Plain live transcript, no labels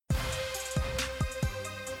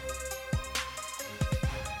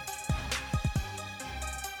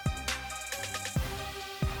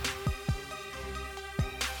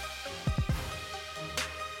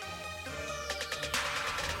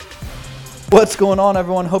What's going on,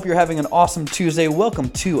 everyone? Hope you're having an awesome Tuesday. Welcome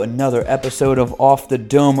to another episode of Off the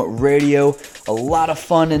Dome Radio. A lot of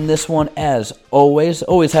fun in this one, as always.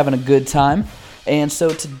 Always having a good time. And so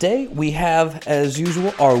today we have, as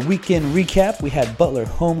usual, our weekend recap. We had Butler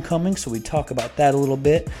homecoming, so we talk about that a little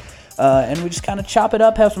bit. And we just kind of chop it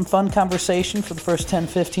up, have some fun conversation for the first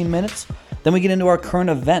 10-15 minutes. Then we get into our current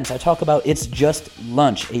events. I talk about It's Just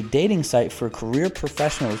Lunch, a dating site for career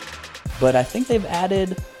professionals. But I think they've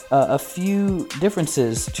added a few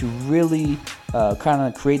differences to really kind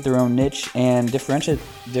of create their own niche and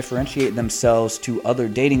differentiate themselves to other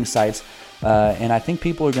dating sites. And I think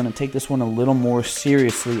people are going to take this one a little more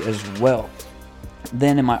seriously as well.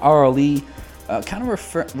 Then in my RLE, kind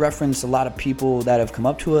of reference a lot of people that have come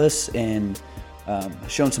up to us and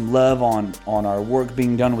shown some love on our work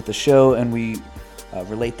being done with the show, and we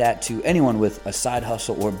relate that to anyone with a side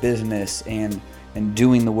hustle or business and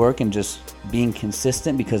doing the work and just being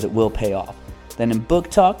consistent, because it will pay off. Then in book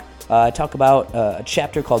talk, I talk about a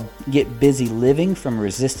chapter called Get Busy Living from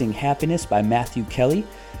Resisting Happiness by Matthew Kelly.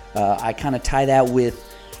 I kind of tie that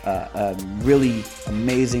with a really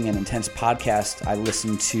amazing and intense podcast I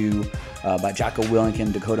listened to by Jocko Willink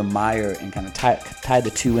and Dakota Meyer, and kind of tie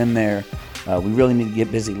the two in there. We really need to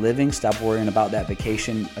get busy living, stop worrying about that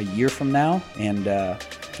vacation a year from now, and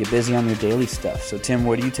get busy on your daily stuff. So Tim,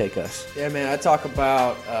 where do you take us? Yeah, man, I talk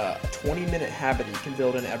about a 20-minute habit you can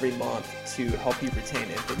build in every month to help you retain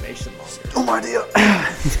information longer. Oh my dear.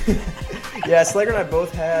 Yeah, Slager and I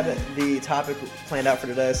both had the topic planned out for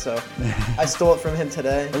today, so I stole it from him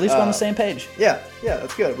today. At least we're on the same page. Yeah,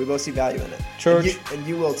 that's good. We both see value in it. Church. And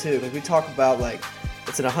you will too. Like, we talk about, like,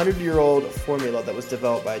 it's an 100-year-old formula that was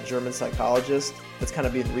developed by a German psychologist that's kind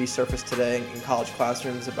of being resurfaced today in college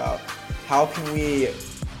classrooms about how can we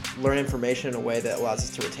learn information in a way that allows us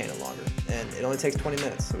to retain it longer. And it only takes 20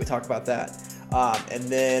 minutes, so we talk about that. And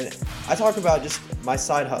then I talk about just my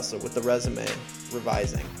side hustle with the resume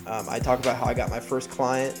revising. I talk about how I got my first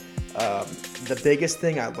client, the biggest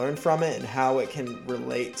thing I learned from it, and how it can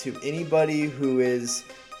relate to anybody who is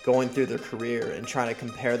going through their career and trying to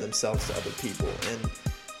compare themselves to other people. And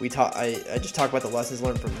I just talk about the lessons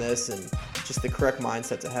learned from this and just the correct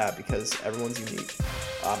mindset to have, because everyone's unique.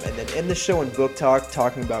 And then in the show and book talk,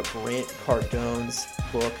 talking about Grant Cardone's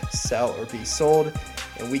book, Sell or Be Sold.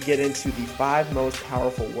 And we get into the 5 most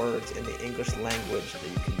powerful words in the English language that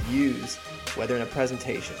you can use, whether in a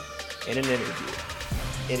presentation, in an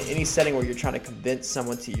interview, in any setting where you're trying to convince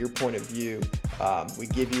someone to your point of view. We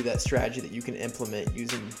give you that strategy that you can implement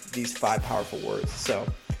using these 5 powerful words. So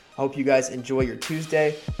I hope you guys enjoy your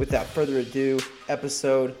Tuesday. Without further ado,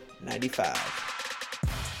 episode 95.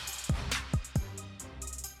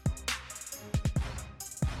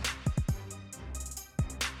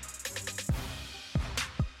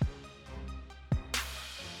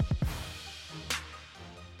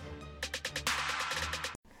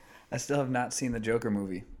 I still have not seen the Joker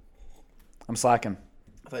movie. I'm slacking.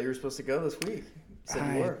 I thought you were supposed to go this week. You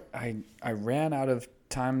said you were. I ran out of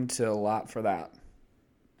time to allot for that.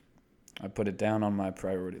 I put it down on my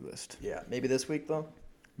priority list. Yeah, maybe this week, though?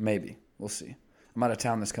 Maybe. We'll see. I'm out of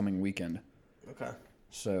town this coming weekend. Okay.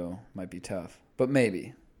 So, might be tough. But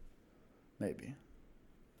maybe. Maybe.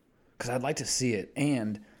 Because I'd like to see it.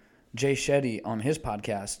 And Jay Shetty, on his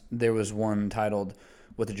podcast, there was one titled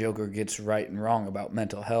What the Joker Gets Right and Wrong about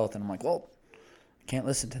mental health. And I'm like, well, I can't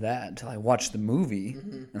listen to that until I watch the movie.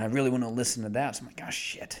 Mm-hmm. And I really want to listen to that. So I'm like, oh,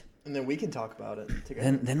 shit. And then we can talk about it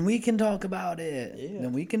together. Then we can talk about it. Yeah.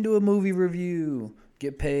 Then we can do a movie review.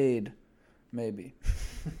 Get paid. Maybe.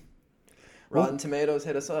 Rotten Tomatoes,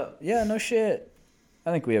 hit us up. Yeah, no shit.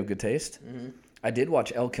 I think we have good taste. Mm-hmm. I did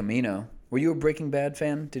watch El Camino. Were you a Breaking Bad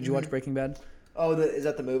fan? Did you watch Breaking Bad? Oh, is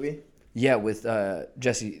that the movie? Yeah, with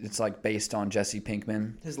Jesse. It's like based on Jesse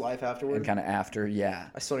Pinkman. His life afterward? And kind of after, yeah.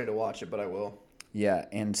 I still need to watch it, but I will. Yeah,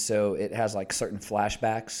 and so it has like certain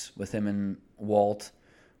flashbacks with him and Walt,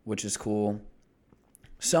 which is cool.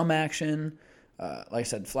 Some action, like I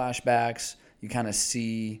said, flashbacks. You kind of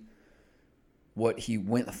see what he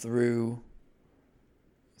went through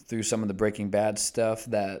some of the Breaking Bad stuff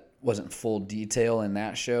that wasn't full detail in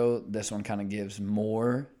that show. This one kind of gives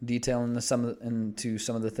more detail into some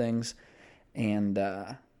of the things, and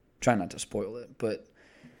try not to spoil it. But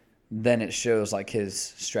then it shows like his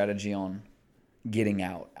strategy on getting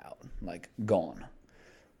out, like gone.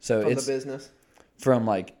 So From it's the business? From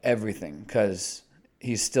like everything, because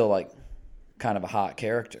he's still like kind of a hot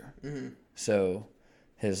character. Mm-hmm. So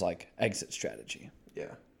his like exit strategy.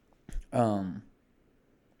 Yeah.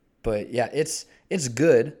 But yeah, it's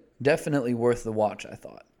good. Definitely worth the watch, I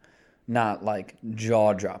thought. Not like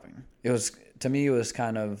jaw dropping. To me it was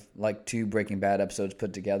kind of like 2 Breaking Bad episodes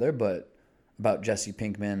put together, but about Jesse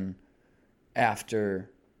Pinkman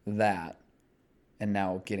after that and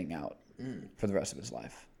now getting out for the rest of his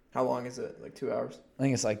life. How long is it? Like 2 hours? I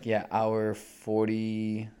think it's like, hour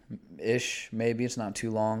 40-ish, maybe. It's not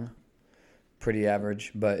too long. Pretty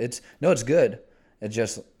average. But it's good.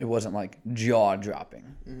 It wasn't like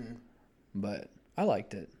jaw-dropping. Mm-hmm. But I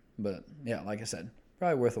liked it. But, yeah, like I said,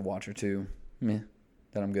 probably worth a watch or two. Then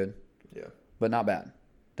I'm good. Yeah. But not bad.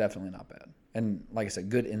 Definitely not bad. And, like I said,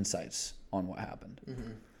 good insights on what happened.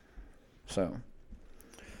 Mm-hmm. So,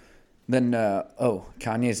 then,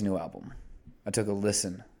 Kanye's new album. I took a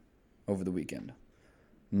listen over the weekend.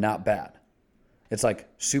 Not bad. It's like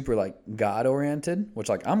super like God oriented, which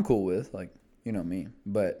like I'm cool with, like, you know me,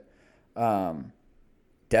 but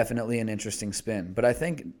definitely an interesting spin. But I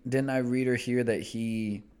think, didn't I read or hear that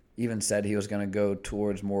he even said he was going to go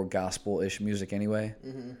towards more gospel-ish music anyway?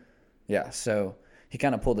 Mm-hmm. Yeah, so he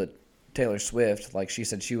kind of pulled a Taylor Swift. Like she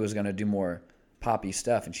said she was going to do more poppy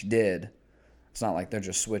stuff, and she did. It's not like they're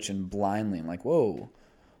just switching blindly and like, whoa,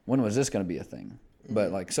 when was this going to be a thing? Mm-hmm.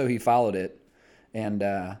 But like, so he followed it, and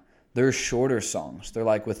they're shorter songs. They're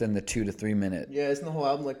like within the 2 to 3 minute. Yeah, isn't the whole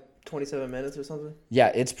album like 27 minutes or something?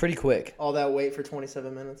 Yeah, it's pretty quick. All that wait for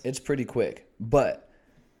 27 minutes? It's pretty quick. But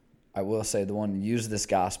I will say the one, Use This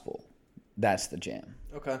Gospel, that's the jam.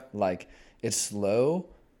 Okay. Like, it's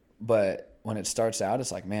slow, but when it starts out,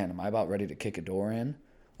 it's like, man, am I about ready to kick a door in?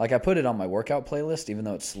 Like, I put it on my workout playlist, even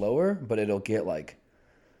though it's slower, but it'll get, like,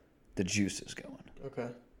 the juices going. Okay.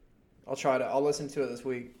 I'll try to. I'll listen to it this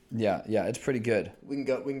week. Yeah, it's pretty good. We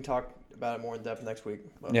can talk about it more in depth next week.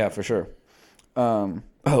 But. Yeah, for sure.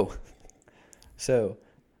 So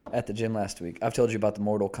at the gym last week, I've told you about the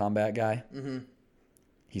Mortal Kombat guy. Mm-hmm.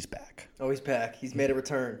 He's back. Oh, he's back. He's made a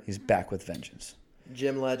return. He's back with vengeance.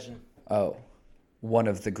 Gym legend. Oh, one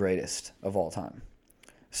of the greatest of all time.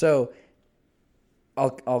 So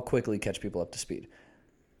I'll quickly catch people up to speed.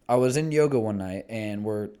 I was in yoga one night, and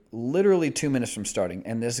we're literally 2 minutes from starting,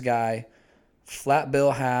 and this guy, flat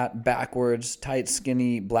bill hat, backwards, tight,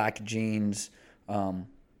 skinny, black jeans,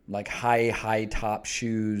 like high top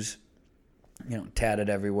shoes, tatted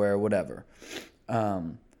everywhere, whatever.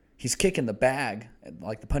 He's kicking the bag,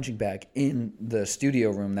 like the punching bag, in the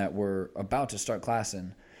studio room that we're about to start class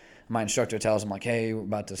in. My instructor tells him, like, hey, we're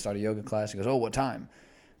about to start a yoga class. He goes, oh, what time? I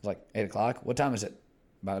was like, 8 o'clock. What time is it?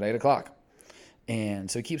 About 8 o'clock. And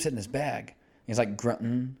so he keeps hitting his bag. He's like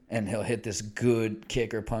grunting, and he'll hit this good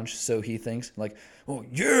kick or punch, so he thinks, like, oh,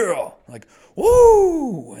 yeah, like,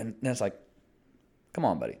 woo! And then it's like, come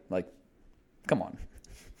on, buddy. Like, come on.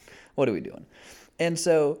 What are we doing? And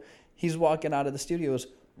so he's walking out of the studios,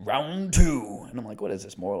 round 2. And I'm like, what is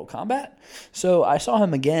this, Mortal Kombat? So I saw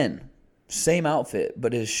him again, same outfit,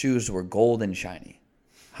 but his shoes were gold and shiny.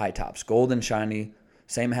 High tops, gold and shiny,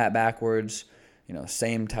 same hat backwards,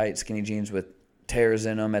 same tight skinny jeans with tears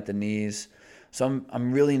in them at the knees. So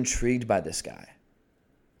I'm really intrigued by this guy.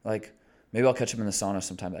 Like, maybe I'll catch him in the sauna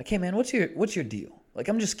sometime. Like, hey man, what's your deal? Like,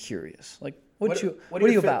 I'm just curious. Like, what are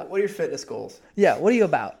you about? What are your fitness goals? Yeah, what are you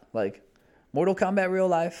about? Like, Mortal Kombat real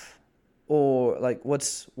life, or like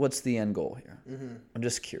what's the end goal here? Mm-hmm. I'm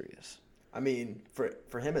just curious. I mean,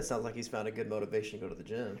 for him, it sounds like he's found a good motivation to go to the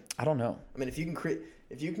gym. I don't know. I mean, if you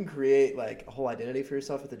can create like a whole identity for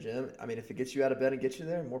yourself at the gym, I mean, if it gets you out of bed and gets you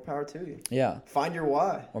there, more power to you. Yeah. Find your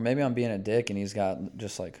why. Or maybe I'm being a dick and he's got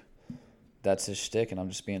just like, that's his shtick and I'm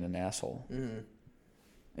just being an asshole. Mm-hmm.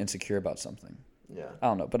 Insecure about something. Yeah. I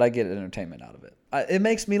don't know, but I get entertainment out of it. It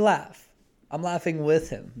makes me laugh. I'm laughing with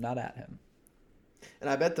him, not at him. And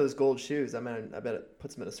I bet those gold shoes, I bet it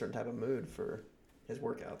puts him in a certain type of mood for his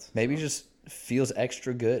workouts. Maybe he just feels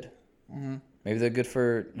extra good. Mm-hmm. Maybe they're good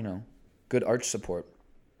for, good arch support.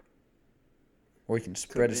 Or he can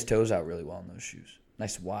spread his toes out really well in those shoes.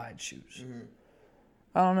 Nice wide shoes. Mm-hmm.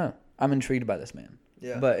 I don't know. I'm intrigued by this man.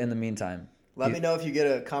 Yeah. But in the meantime, let me know if you get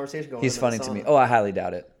a conversation going. He's funny to me. Oh, I highly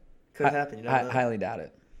doubt it. Could happen. You don't know. Highly doubt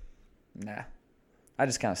it. Nah. I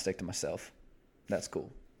just kind of stick to myself. That's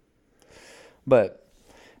cool. But,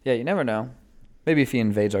 yeah, you never know. Maybe if he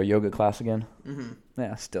invades our yoga class again. Mm-hmm.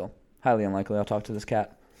 Yeah, still. Highly unlikely I'll talk to this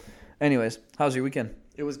cat. Anyways, how's your weekend?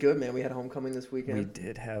 It was good, man. We had homecoming this weekend. We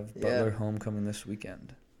did have Butler homecoming this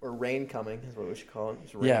weekend. Or rain coming is what we should call it.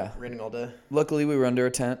 It was raining all day. Luckily, we were under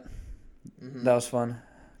a tent. Mm-hmm. That was fun.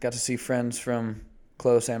 Got to see friends from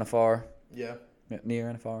close and afar. Yeah. Near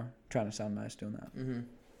and afar. Trying to sound nice doing that. Mm-hmm.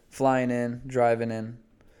 Flying in, driving in.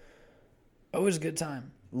 Always a good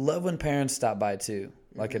time. Love when parents stop by, too.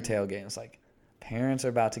 Like a tailgate. It's like, parents are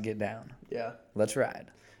about to get down. Yeah. Let's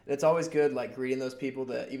ride. It's always good, like, greeting those people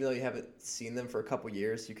that, even though you haven't seen them for a couple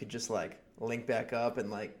years, you could just, like, link back up and,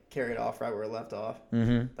 like, carry it off right where it left off.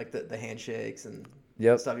 Mm-hmm. Like, the handshakes and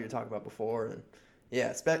Yep. stuff you were talking about before. And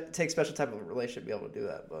yeah, takes special type of relationship to be able to do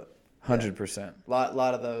that. But 100%. Lot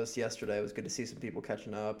of those yesterday. It was good to see some people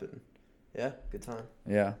catching up, and yeah, good time.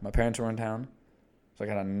 Yeah, my parents were in town, so I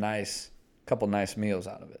got a couple nice meals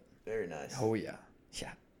out of it. Very nice. Oh yeah.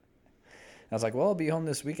 I was like, well, I'll be home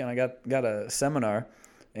this weekend. I got a seminar,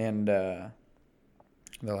 and they're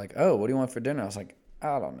like, oh, what do you want for dinner? I was like,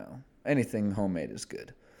 I don't know. Anything homemade is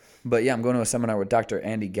good. But yeah, I'm going to a seminar with Dr.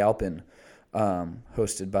 Andy Galpin,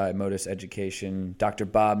 hosted by Modus Education. Dr.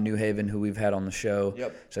 Bob Newhaven, who we've had on the show.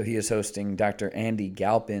 Yep. So he is hosting Dr. Andy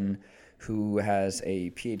Galpin, who has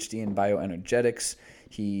a PhD in bioenergetics.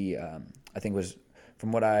 He, I think, was,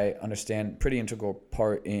 from what I understand, pretty integral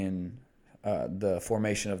part in the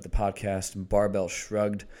formation of the podcast Barbell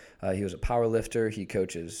Shrugged. He was a power lifter. He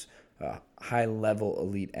coaches high-level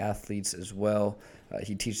elite athletes as well.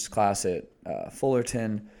 He teaches class at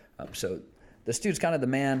Fullerton. So this dude's kind of the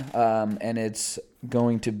man, and it's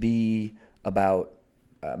going to be about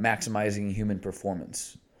maximizing human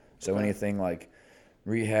performance. So anything like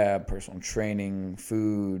rehab, personal training,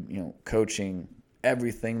 food, coaching,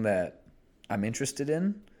 everything that I'm interested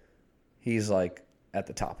in, he's like at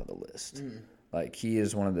the top of the list. Like he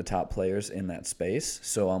is one of the top players in that space.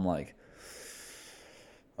 So I'm like,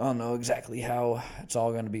 I don't know exactly how it's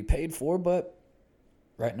all going to be paid for, but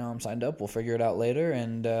right now I'm signed up. We'll figure it out later.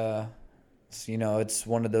 And, it's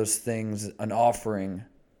one of those things, an offering,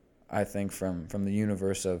 I think, from the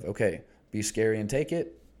universe of, okay, be scary and take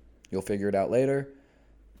it. You'll figure it out later.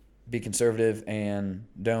 Be conservative and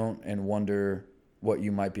don't, and wonder what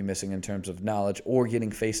you might be missing in terms of knowledge, or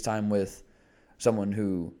getting FaceTime with someone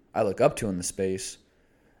who I look up to in the space.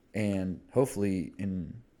 And hopefully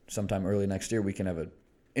in sometime early next year, we can have an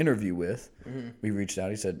interview with. We reached out.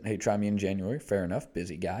 He said, hey, try me in January. Fair enough.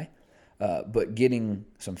 Busy guy. But getting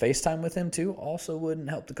some FaceTime with him too also wouldn't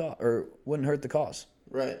hurt the cause.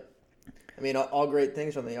 Right. I mean, all great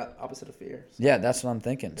things are on the opposite of fear. So. Yeah, that's what I'm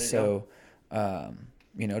thinking. So,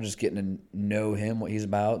 just getting to know him, what he's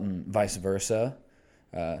about, and vice versa.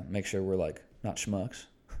 Make sure we're like not schmucks.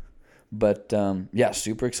 But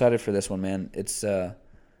super excited for this one, man. It's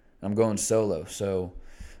I'm going solo, so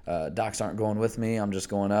docs aren't going with me. I'm just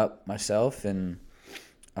going up myself, and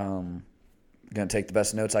gonna take the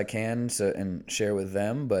best notes I can and share with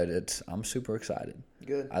them. But I'm super excited.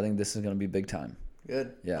 Good. I think this is gonna be big time.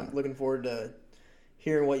 Good. Yeah. I'm looking forward to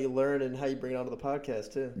hearing what you learned and how you bring it onto the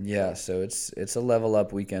podcast too. Yeah. So it's a level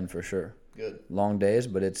up weekend for sure. Good. Long days,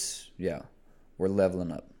 but we're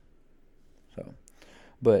leveling up. So,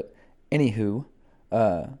 but anywho,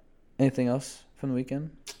 anything else from the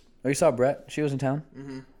weekend? Oh, you saw Brett? She was in town.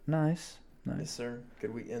 Mm-hmm. Nice. Yes, sir.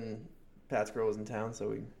 Good week. And Pat's girl was in town,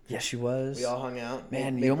 so she was. We all hung out.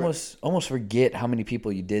 Man, you almost forget how many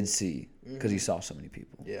people you did see because you saw so many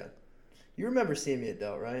people. Yeah. You remember seeing me at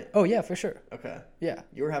Dell, right? Oh yeah, for sure. Okay. Yeah.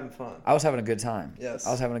 You were having fun. I was having a good time. Yes.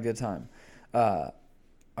 I was having a good time. A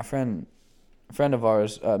friend of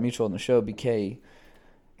ours, mutual in the show, BK,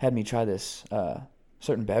 had me try this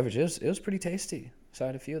certain beverages. It was pretty tasty. So I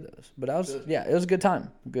had a few of those. But it was a good time.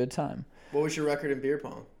 Good time. What was your record in beer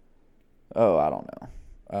pong? Oh, I don't know.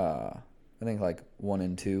 I think like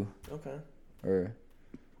 1-2. Okay. Or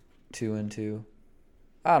 2-2.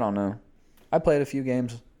 I don't know. I played a few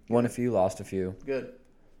games. Won a few, lost a few. Good.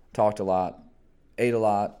 Talked a lot. Ate a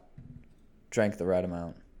lot. Drank the right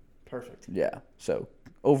amount. Perfect. Yeah. So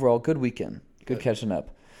overall, good weekend. Good catching up.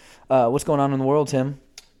 What's going on in the world, Tim?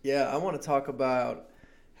 Yeah, I want to talk about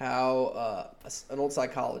how an old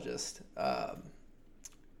psychologist,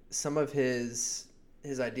 some of his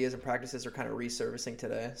ideas and practices are kind of resurfacing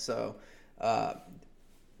today. So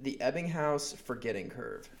the Ebbinghaus forgetting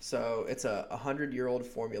curve. So it's a 100-year-old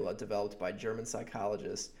formula developed by German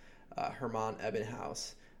psychologist Hermann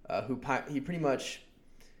Ebbinghaus, who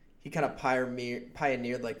he kind of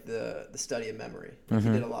pioneered like the study of memory. Like He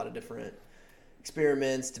did a lot of different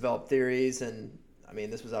experiments, developed theories, and I mean,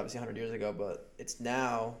 this was obviously 100 years ago, but it's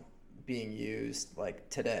now being used like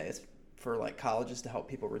today. It's for like colleges to help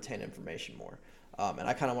people retain information more. And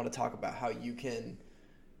I kind of want to talk about how you can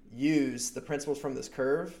use the principles from this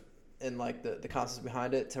curve and like the concepts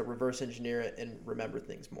behind it to reverse engineer it and remember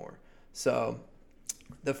things more. So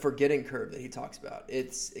the forgetting curve that he talks about,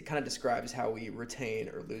 it kind of describes how we retain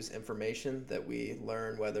or lose information that we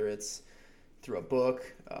learn, whether it's through a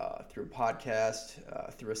book, through a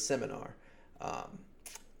podcast, through a seminar.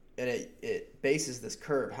 And it bases this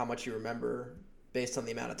curve, how much you remember, based on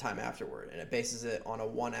the amount of time afterward. And it bases it on a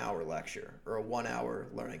 1-hour lecture or a 1-hour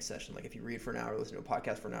learning session. Like if you read for an hour, listen to a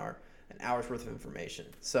podcast for an hour's worth of information.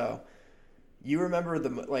 So you remember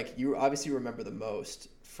you obviously remember the most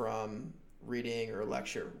from reading or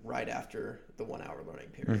lecture right after the 1 hour learning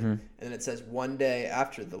period. And then it says 1 day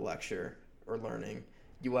after the lecture or learning,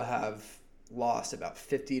 you will have lost about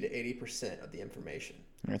 50 to 80% of the information.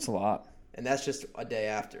 That's a lot. And that's just a day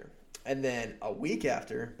after. And then a week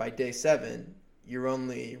after, by day 7, you're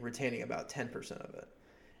only retaining about 10% of it.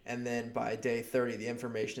 And then by day 30, the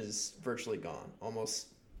information is virtually gone. Almost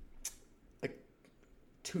like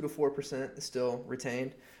 2 to 4% is still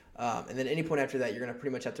retained. And then any point after that, you're going to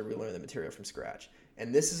pretty much have to relearn the material from scratch.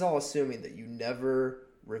 And this is all assuming that you never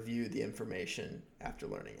review the information after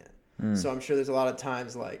learning it. So I'm sure there's a lot of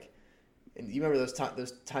times like, and you remember those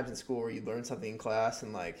times in school where you learn something in class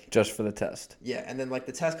and like... Just for the test. Yeah, and then like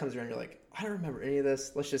the test comes around and you're like, I don't remember any of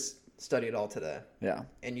this. Let's just study it all today. Yeah.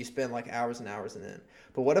 And you spend like hours and hours and in.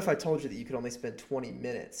 But what if I told you that you could only spend 20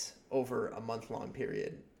 minutes over a month-long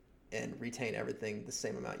period and retain everything the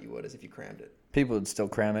same amount you would as if you crammed it? People would still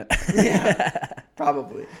cram it. Yeah,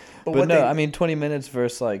 probably. But no, I mean 20 minutes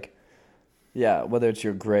versus like, yeah, whether it's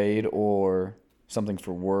your grade or something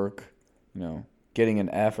for work, you know, getting an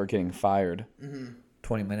F or getting fired,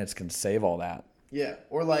 20 minutes can save all that. Yeah,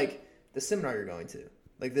 or like the seminar you're going to.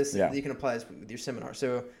 Like this, you can apply this with your seminar.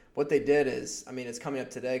 So what they did is, I mean, it's coming up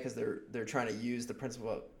today because they're trying to use the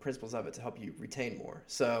principles of it to help you retain more.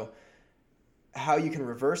 So how you can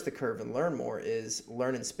reverse the curve and learn more is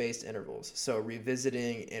learn in spaced intervals. So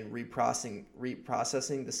revisiting and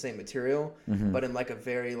reprocessing the same material, but in like a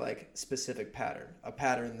very like specific pattern, a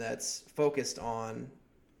pattern that's focused on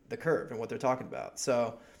the curve and what they're talking about.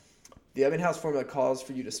 So the Ebbinghaus formula calls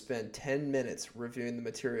for you to spend 10 minutes reviewing the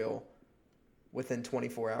material within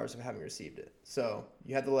 24 hours of having received it. So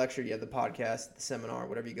you have the lecture, you have the podcast, the seminar,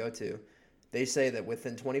 whatever you go to. They say that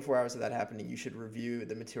within 24 hours of that happening, you should review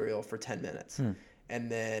the material for 10 minutes.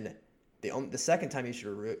 And then the second time you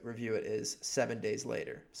should review it is 7 days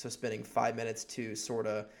later. So spending 5 minutes to sort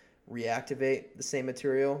of reactivate the same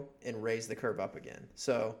material and raise the curve up again.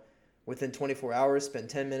 So within 24 hours, spend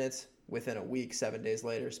 10 minutes. Within a week, 7 days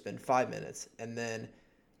later, spend 5 minutes. And then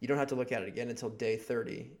you don't have to look at it again until day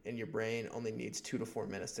 30, and your brain only needs 2 to 4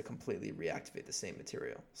 minutes to completely reactivate the same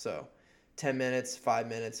material. So 10 minutes, 5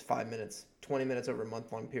 minutes, 5 minutes, 20 minutes over a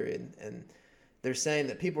month-long period. And they're saying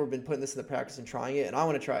that people have been putting this into practice and trying it, and I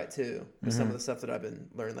want to try it too with some of the stuff that I've been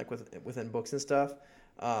learning, like within books and stuff.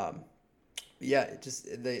 Yeah, it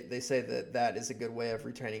just they say that is a good way of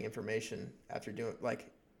retaining information after doing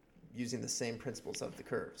using the same principles of the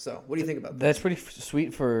curve. So what do you think about that? That's pretty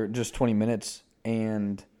sweet for just 20 minutes.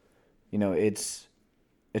 And, you know, it's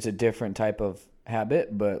a different type of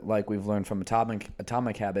habit, but like we've learned from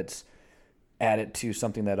Atomic Habits, add it to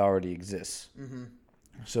something that already exists.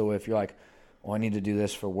 So if you're like, oh, I need to do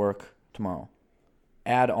this for work tomorrow,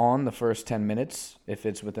 add on the first 10 minutes if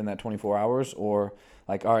it's within that 24 hours, or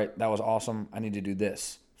like, all right, that was awesome, I need to do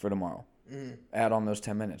this for tomorrow. Add on those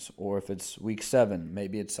 10 minutes. Or if it's week 7,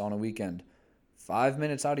 maybe it's on a weekend, 5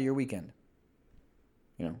 minutes out of your weekend,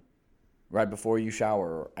 you know, right before you shower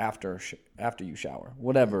or after you shower,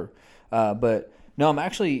 whatever. But no, I'm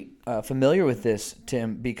actually familiar with this,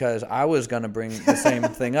 Tim, because I was going to bring the same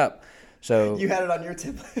thing up. So you had it on your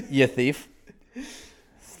template. You thief.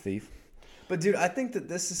 But dude, I think that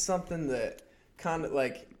this is something that kind of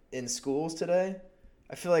like in schools today,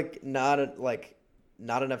 I feel like not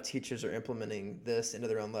enough teachers are implementing this into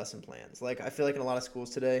their own lesson plans. Like I feel like in a lot of schools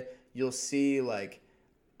today, you'll see like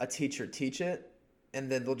a teacher teach it,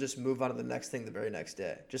 and then they'll just move on to the next thing the very next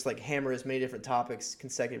day. Just like hammer as many different topics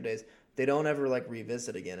consecutive days. They don't ever like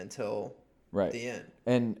revisit again until the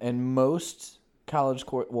end. And most college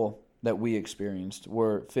that we experienced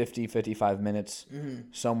were 50, 55 minutes.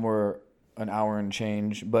 Some were an hour and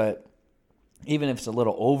change. But even if it's a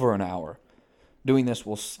little over an hour, doing this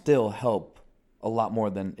will still help a lot more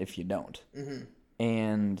than if you don't.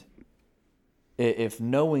 And if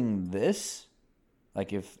knowing this,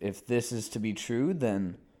 like if this is to be true,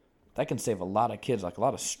 then that can save a lot of kids, like a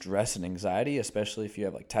lot of stress and anxiety, especially if you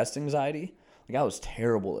have like test anxiety. Like I was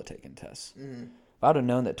terrible at taking tests. If I would have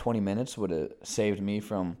known that 20 minutes would have saved me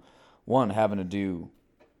from, one, having to do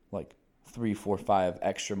like 3, 4, 5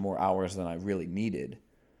 extra more hours than I really needed,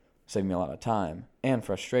 saved me a lot of time and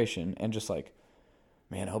frustration, and just like,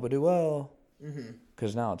 man, I hope I do well.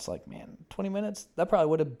 Because now it's like, man, 20 minutes, that probably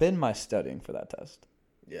would have been my studying for that test.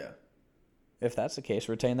 Yeah. If that's the case,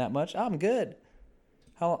 retain that much, I'm good.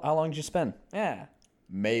 How long did you spend? Yeah,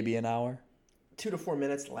 maybe an hour. 2 to 4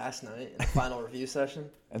 minutes last night in the final review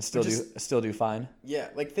session. And still do fine? Yeah,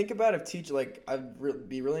 like think about if teacher, like I'd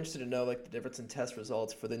be really interested to know like the difference in test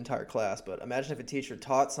results for the entire class. But imagine if a teacher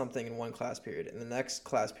taught something in one class period and the next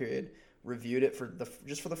class period reviewed it for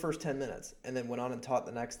just for the first 10 minutes, and then went on and taught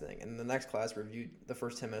the next thing. And the next class reviewed the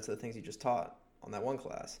first 10 minutes of the things you just taught on that one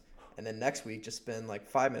class. And then next week, just spend like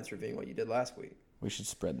 5 minutes reviewing what you did last week. We should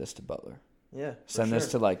spread this to Butler. Yeah. Send this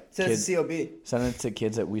to like send kids. it to COB. Send it to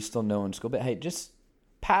kids that we still know in school. But hey, just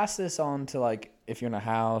pass this on to like if you're in a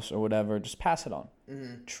house or whatever. Just pass it on.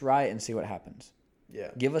 Mm-hmm. Try it and see what happens. Yeah.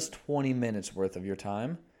 Give us 20 minutes worth of your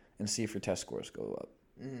time and see if your test scores go up.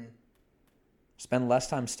 Mm-hmm. Spend less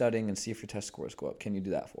time studying and see if your test scores go up. Can you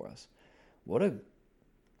do that for us? What a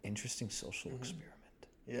interesting social experiment.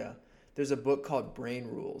 Yeah. There's a book called Brain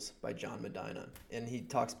Rules by John Medina, and he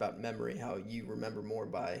talks about memory, how you remember more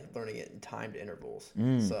by learning it in timed intervals.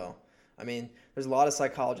 So, I mean, there's a lot of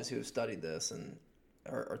psychologists who have studied this and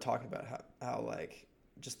are talking about how like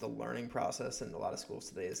just the learning process in a lot of schools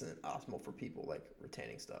today isn't optimal for people like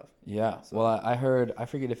retaining stuff. Yeah. So. Well, I heard, I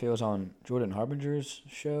forget if it was on Jordan Harbinger's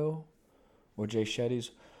show or Jay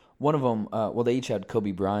Shetty's. One of them, well, they each had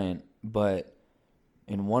Kobe Bryant, but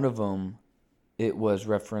in one of them, it was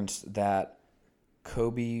referenced that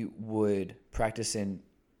Kobe would practice in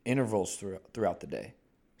intervals throughout the day.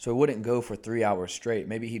 So he wouldn't go for 3 hours straight.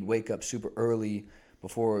 Maybe he'd wake up super early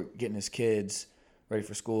before getting his kids ready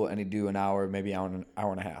for school, and he'd do an hour, maybe an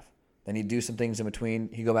hour and a half. Then he'd do some things in between.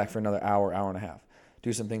 He'd go back for another hour, hour and a half.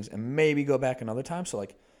 Do some things, and maybe go back another time. So,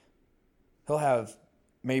 like, he'll have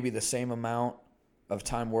maybe the same amount of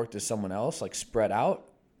time worked as someone else, like, spread out,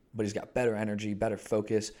 but he's got better energy, better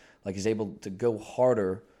focus. Like, he's able to go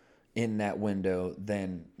harder in that window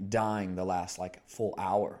than dying the last, like, full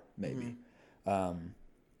hour, maybe.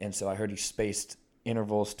 And so I heard he spaced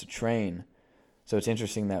intervals to train. So it's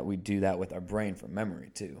interesting that we do that with our brain for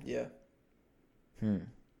memory, too. Yeah.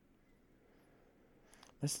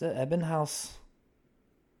 That's the Ebbinghaus.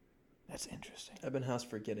 That's interesting. Ebbinghaus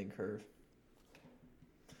forgetting curve.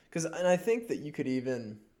 And I think that you could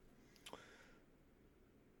even...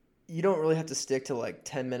 You don't really have to stick to like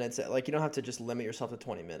 10 minutes. Like, you don't have to just limit yourself to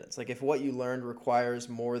 20 minutes. Like, if what you learned requires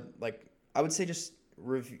more, like, I would say just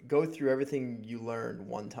go through everything you learned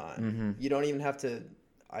one time. You don't even have to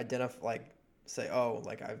identify, like, say, oh,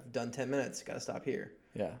 like, I've done 10 minutes, got to stop here.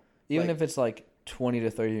 Yeah. Even like, if it's like 20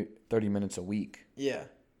 to 30 minutes a week. Yeah.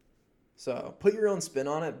 So put your own spin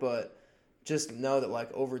on it, but just know that, like,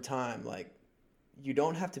 over time, like, you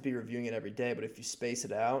don't have to be reviewing it every day, but if you space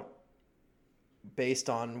it out, based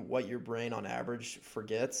on what your brain on average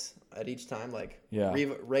forgets at each time, like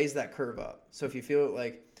raise that curve up. So if you feel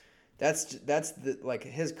like that's the, like,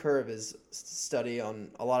 his curve is study on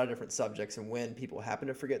a lot of different subjects and when people happen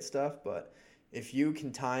to forget stuff. But if you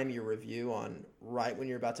can time your review on right when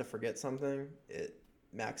you're about to forget something, it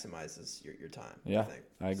maximizes your time. Yeah, I think.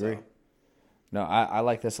 I agree. So. No, I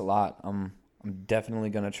like this a lot. I'm definitely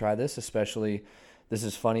going to try this, especially. This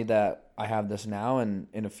is funny that I have this now, and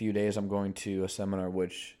in a few days I'm going to a seminar,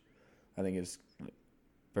 which I think is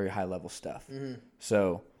very high-level stuff.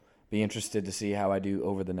 So be interested to see how I do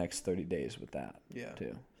over the next 30 days with that,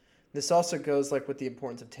 too. This also goes, like, with the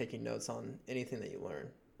importance of taking notes on anything that you learn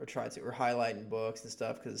or try to, or highlighting books and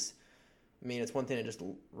stuff, because, I mean, it's one thing to just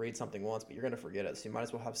read something once, but you're going to forget it, so you might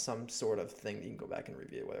as well have some sort of thing that you can go back and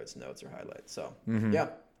review, whether it's notes or highlights. So,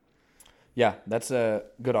 Yeah, that's a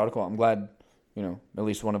good article. I'm glad... at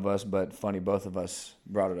least one of us, but funny, both of us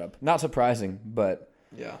brought it up. Not surprising, but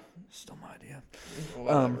still my idea.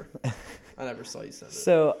 Whatever. I never saw you send it.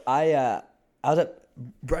 So I was at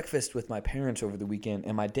breakfast with my parents over the weekend,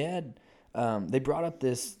 and my dad, they brought up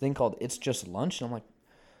this thing called It's Just Lunch, and I'm like,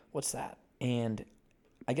 what's that? And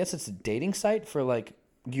I guess it's a dating site for, like,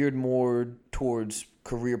 geared more towards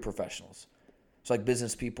career professionals. So, like,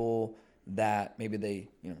 business people that maybe they,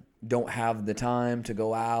 don't have the time to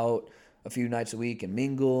go out a few nights a week and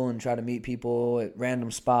mingle and try to meet people at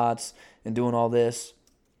random spots and doing all this.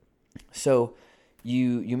 So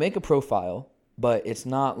you make a profile, but it's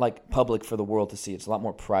not like public for the world to see. It's a lot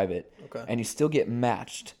more private. Okay. And you still get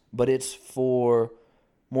matched, but it's for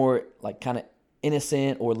more like kind of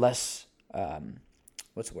innocent or less,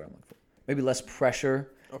 what's the word I'm looking for? Maybe less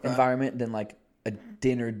pressure environment than like a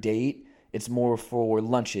dinner date. It's more for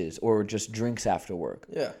lunches or just drinks after work.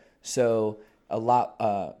 Yeah. So a lot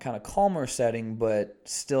kind of calmer setting, but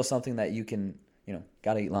still something that you can,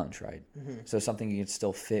 got to eat lunch, right? So something you can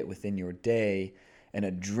still fit within your day, and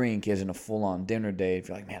a drink isn't a full-on dinner day. If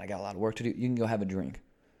you're like, man, I got a lot of work to do, you can go have a drink.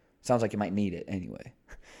 Sounds like you might need it anyway.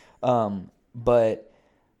 But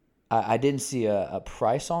I didn't see a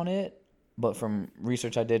price on it, but from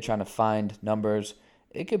research I did trying to find numbers,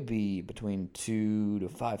 it could be between $2,000 to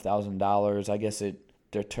 $5,000. I guess it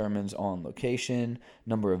determines on location,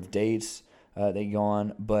 number of dates they go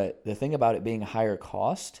on. But the thing about it being a higher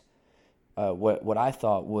cost, what I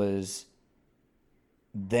thought was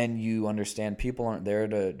then you understand people aren't there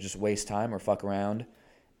to just waste time or fuck around,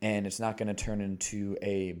 and it's not going to turn into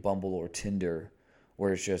a Bumble or Tinder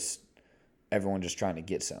where it's just everyone just trying to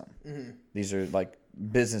get some. Mm-hmm. These are like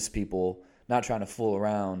business people not trying to fool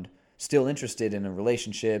around, still interested in a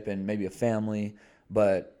relationship and maybe a family,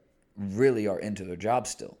 but really are into their job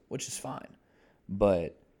still, which is fine.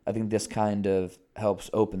 But I think this kind of helps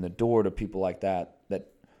open the door to people like that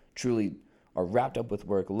truly are wrapped up with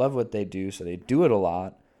work, love what they do, so they do it a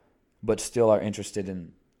lot, but still are interested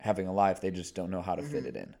in having a life. They just don't know how to fit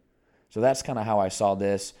it in. So that's kind of how I saw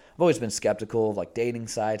this. I've always been skeptical of like dating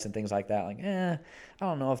sites and things like that. Like, I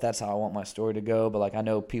don't know if that's how I want my story to go, but like I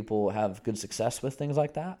know people have good success with things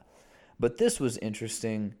like that. But this was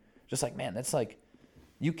interesting. Just like, man, that's like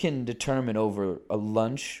you can determine over a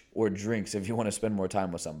lunch or drinks if you want to spend more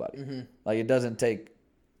time with somebody. Mm-hmm. Like it doesn't take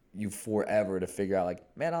you forever to figure out like,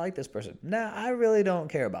 man, I like this person. Nah, I really don't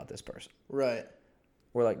care about this person. Right.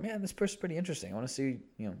 We're like, man, this person's pretty interesting. I want to see,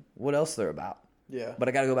 what else they're about. Yeah. But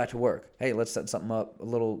I got to go back to work. Hey, let's set something up a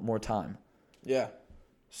little more time. Yeah.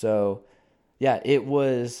 So, yeah, I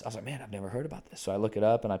was like, man, I've never heard about this. So I look it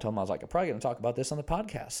up and I told him, I was like, I'm probably going to talk about this on the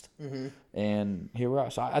podcast. Mm-hmm. And here we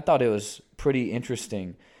are. So I thought it was pretty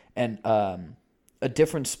interesting and a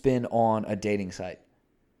different spin on a dating site.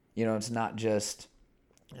 It's not just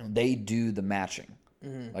they do the matching.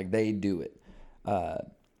 Mm-hmm. Like they do it.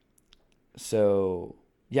 So,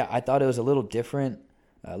 yeah, I thought it was a little different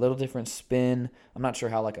spin. I'm not sure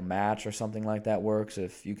how like a match or something like that works,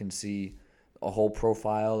 if you can see a whole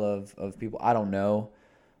profile of people. I don't know.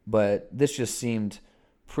 But this just seemed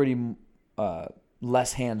pretty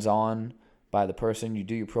less hands-on by the person. You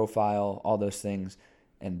do your profile, all those things,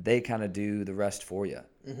 and they kind of do the rest for you.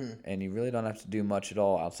 Mm-hmm. And you really don't have to do much at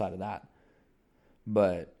all outside of that.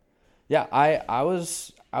 But, yeah, I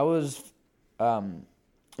was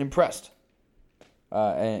impressed.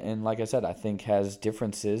 And like I said, I think has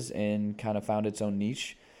differences and kind of found its own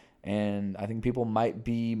niche. And I think people might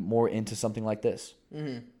be more into something like this.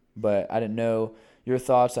 Mm-hmm. But I didn't know your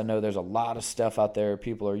thoughts. I know there's a lot of stuff out there.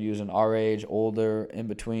 People are using our age, older, in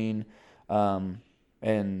between. And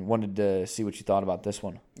wanted to see what you thought about this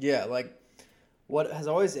one. Yeah, like what has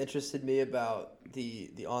always interested me about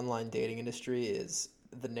the online dating industry is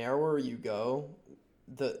the narrower you go,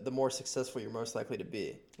 the more successful you're most likely to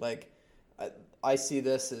be. Like, I see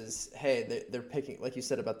this as, hey, they're picking, like you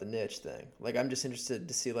said about the niche thing. Like, I'm just interested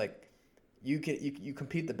to see, like, you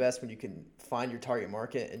compete the best when you can find your target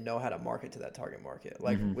market and know how to market to that target market.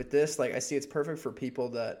 Like, with this, like, I see it's perfect for people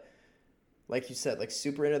that, like you said, like,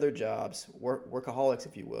 super into their jobs, workaholics,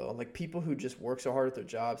 if you will. Like, people who just work so hard at their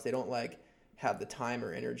jobs, they don't, like, have the time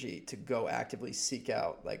or energy to go actively seek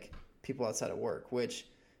out, like, people outside of work, which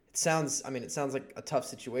it sounds like a tough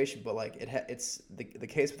situation, but, like, it's the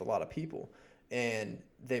case with a lot of people. And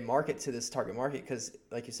they market to this target market because,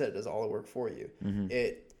 like you said, it does all the work for you. Mm-hmm.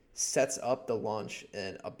 It sets up the launch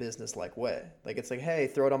in a business-like way. Like, it's like, hey,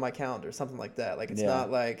 throw it on my calendar, something like that. Like, it's not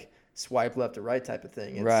like swipe left or right type of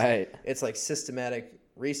thing. It's, right. It's like systematic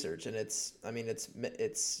research, and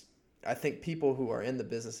I think people who are in the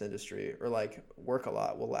business industry or like work a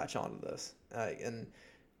lot will latch onto this. And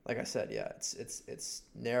like I said, yeah, it's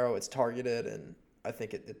narrow, it's targeted, and I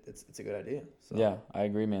think it's a good idea. So. Yeah, I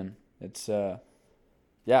agree, man. It's the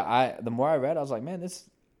more I read, I was like, man,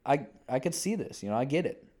 I could see this. I get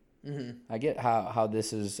it. Mm-hmm. I get how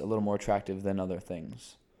this is a little more attractive than other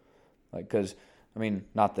things. Like, because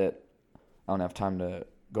not that I don't have time to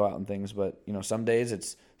go out and things, but some days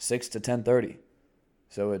it's 6 to 10:30,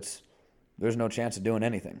 so there's no chance of doing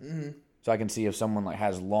anything. Mm-hmm. So I can see if someone like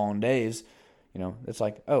has long days, it's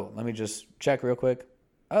like, oh, let me just check real quick.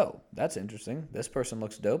 Oh, that's interesting. This person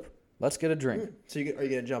looks dope. Let's get a drink. So are you going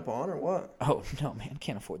to jump on or what? Oh, no, man.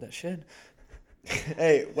 Can't afford that shit.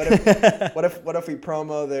 Hey, what if we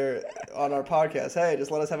promo there on our podcast? Hey, just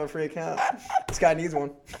let us have a free account. This guy needs one.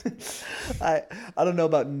 I don't know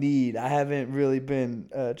about need. I haven't really been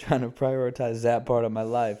trying to prioritize that part of my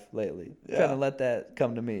life lately. Yeah. Trying to let that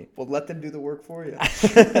come to me. Well, let them do the work for you.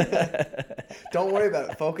 Don't worry about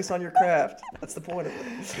it. Focus on your craft. That's the point of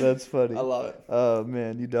it. That's funny. I love it. Oh,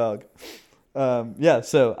 man, you dog.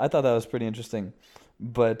 So I thought that was pretty interesting.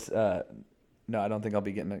 But no, I don't think I'll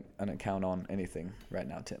be getting an account on anything right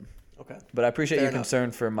now, Tim. Okay. But I appreciate your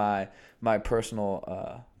concern for my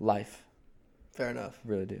personal life. Fair enough.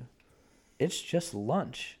 Really do. It's just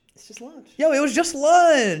lunch. It's just lunch. Yo, it was just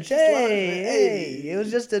lunch. Hey, it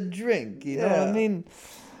was just a drink. You know what I mean?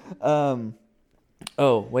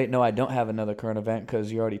 Oh, wait, no, I don't have another current event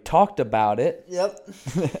because you already talked about it. Yep.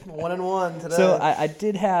 1-1 today. So I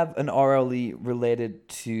did have an RLE related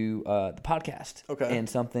to the podcast. Okay. And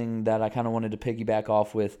something that I kind of wanted to piggyback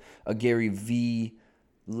off with a Gary Vee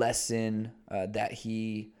lesson that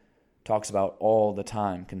he talks about all the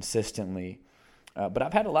time, consistently. But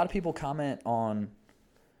I've had a lot of people comment on,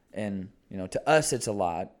 and to us it's a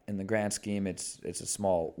lot. In the grand scheme, it's a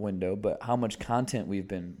small window, but how much content we've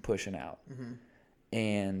been pushing out. Mm-hmm.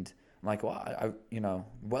 And I'm like, well, I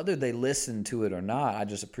whether they listen to it or not, I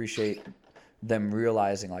just appreciate them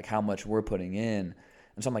realizing like how much we're putting in.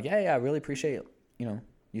 And so I'm like, yeah, I really appreciate, you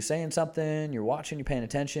saying something, you're watching, you're paying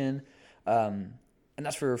attention. And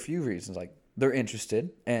that's for a few reasons. Like, they're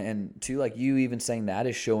interested. And two, like, you even saying that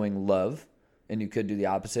is showing love, and you could do the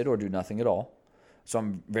opposite or do nothing at all. So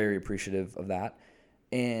I'm very appreciative of that.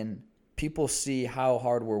 And people see how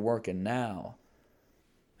hard we're working now.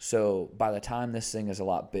 So by the time this thing is a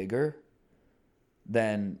lot bigger,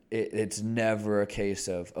 then it's never a case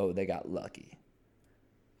of, oh, they got lucky.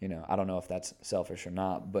 I don't know if that's selfish or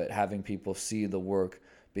not, but having people see the work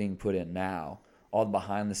being put in now, all the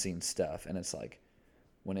behind the scenes stuff, and it's like,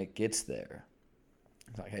 when it gets there,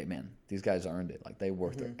 it's like, hey, man, these guys earned it. Like, they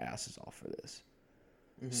worked their asses off for this.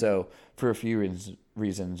 Mm-hmm. So for a few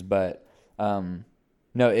reasons, but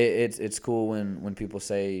no, it's cool when people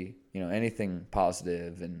say, anything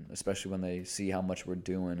positive, and especially when they see how much we're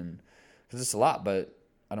doing, and because it's a lot, but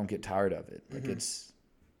I don't get tired of it. Like, it's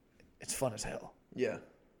fun as hell. Yeah.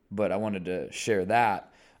 But I wanted to share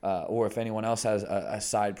that, or if anyone else has a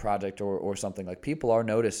side project or something, like, people are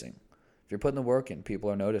noticing. If you're putting the work in, people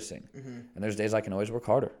are noticing. Mm-hmm. And there's days I can always work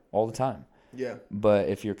harder all the time. Yeah. But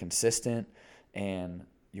if you're consistent and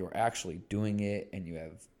you're actually doing it and you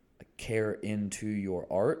have a care into your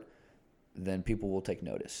art, then people will take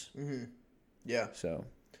notice. Mm-hmm. Yeah. So.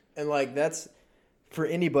 And like, that's for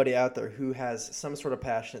anybody out there who has some sort of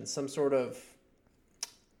passion, some sort of,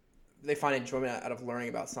 they find enjoyment out of learning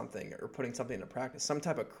about something or putting something into practice, some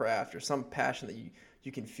type of craft or some passion that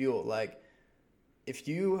you can fuel. Like, if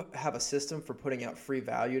you have a system for putting out free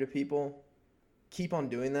value to people, keep on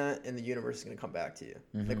doing that, and the universe is going to come back to you.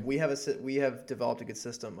 Mm-hmm. Like, we have developed a good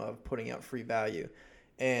system of putting out free value,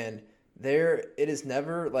 and it is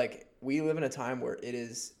never, like, we live in a time where it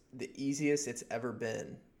is the easiest it's ever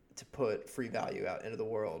been to put free value out into the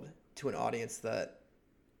world to an audience that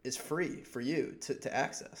is free for you to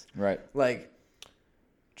access. Right. Like,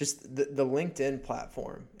 just the LinkedIn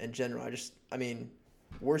platform in general.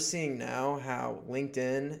 We're seeing now how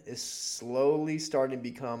LinkedIn is slowly starting to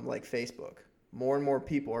become like Facebook. More and more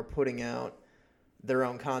people are putting out their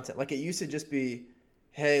own content. Like, it used to just be,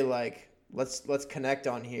 hey, like, let's connect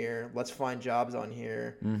on here. Let's find jobs on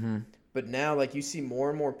here. Mm-hmm. But now, like, you see more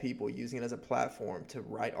and more people using it as a platform to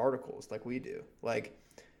write articles like we do. Like,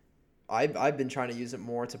 I've been trying to use it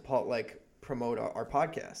more to promote our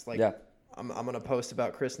podcast. Like, yeah. I'm going to post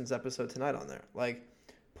about Kristen's episode tonight on there. Like,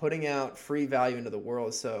 putting out free value into the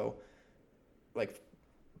world. So, like,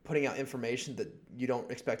 putting out information that you don't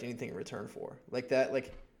expect anything in return for. Like that,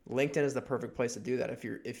 like, LinkedIn is the perfect place to do that.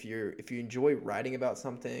 If you enjoy writing about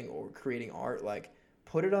something or creating art, like,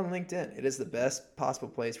 put it on LinkedIn. It is the best possible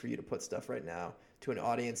place for you to put stuff right now to an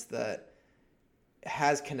audience that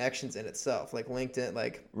has connections in itself. Like, LinkedIn,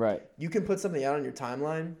 like, right. You can put something out on your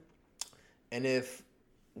timeline, and if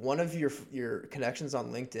one of your connections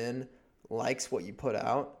on LinkedIn likes what you put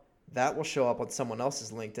out, that will show up on someone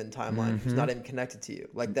else's LinkedIn timeline who's not even connected to you.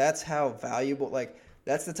 Like, that's how valuable, like,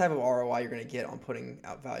 that's the type of ROI you're going to get on putting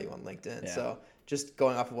out value on LinkedIn. Yeah. So just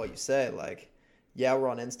going off of what you say, like, yeah, we're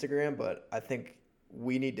on Instagram, but I think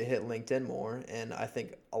we need to hit LinkedIn more, and I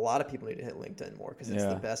think a lot of people need to hit LinkedIn more because it's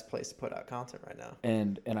the best place to put out content right now.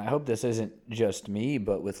 And I hope this isn't just me,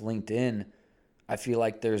 but with LinkedIn, I feel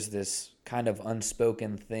like there's this kind of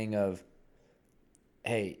unspoken thing of,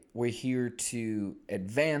 hey, we're here to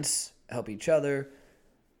advance, help each other,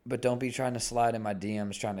 but don't be trying to slide in my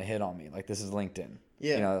DMs trying to hit on me. Like, this is LinkedIn.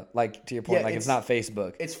 Yeah. Like, to your point, like, it's not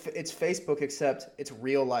Facebook. It's Facebook, except it's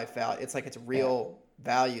real life value. It's like, it's real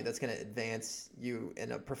value that's going to advance you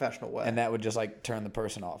in a professional way. And that would just, like, turn the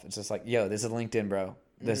person off. It's just like, yo, this is LinkedIn, bro.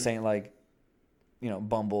 This ain't like,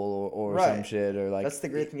 Bumble or some shit, or like, that's the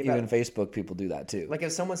great thing about even Facebook people do that too. Like,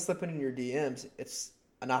 if someone's slipping in your DMs, it's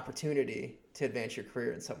an opportunity to advance your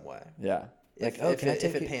career in some way. Yeah. If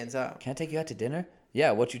it pans out. Can I take you out to dinner?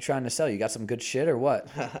 Yeah. What you trying to sell? You got some good shit or what?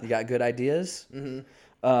 You got good ideas?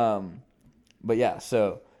 Mm-hmm. But yeah,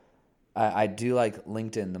 so I do like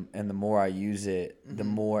LinkedIn, and the more I use it, the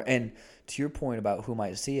more, and to your point about who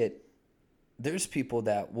might see it, there's people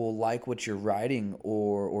that will like what you're writing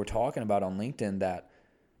or talking about on LinkedIn that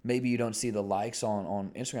maybe you don't see the likes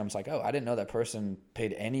on Instagram. It's like, oh, I didn't know that person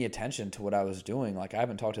paid any attention to what I was doing. Like, I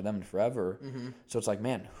haven't talked to them in forever. So it's like,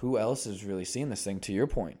 man, who else is really seeing this thing, to your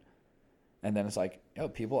point? And then it's like, oh,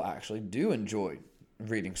 people actually do enjoy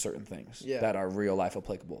reading certain things that are real life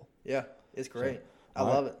applicable. Yeah, it's great. So, I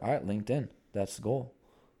love it. All right, LinkedIn. That's the goal.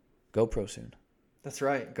 GoPro soon. That's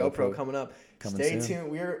right. GoPro coming up. Stay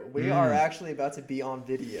tuned. We are actually about to be on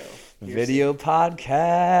video. Video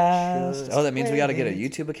podcast. That means we got to get a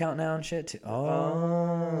YouTube account now and shit too.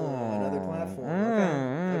 Another platform.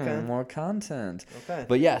 Okay. More content. Okay.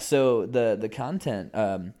 But yeah, so the content,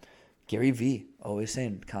 Gary Vee always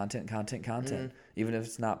saying content. Even if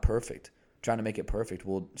it's not perfect, trying to make it perfect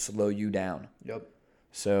will slow you down. Yep.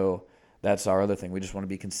 So that's our other thing. We just want to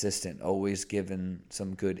be consistent, always giving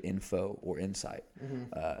some good info or insight,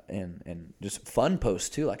 and just fun posts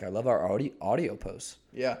too. Like, I love our audio posts.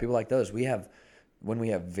 Yeah, people like those. When we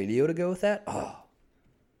have video to go with that. Oh,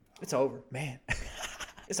 it's over, man.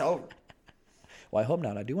 It's over. Well, I hope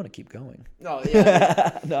not. I do want to keep going. No,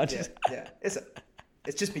 yeah, no, it's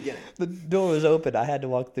just beginning. The door was open. I had to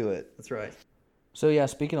walk through it. That's right. So yeah,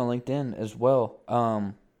 speaking of LinkedIn as well.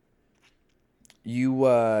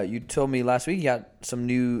 You told me last week you got some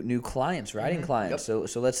new clients, writing clients. Yep.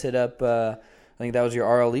 So let's hit up. I think that was your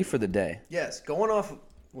RLE for the day. Yes, going off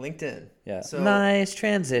LinkedIn. Yeah. So, nice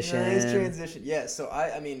transition. Yeah. So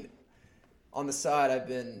I mean, on the side, I've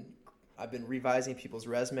been revising people's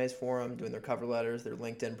resumes for them, doing their cover letters, their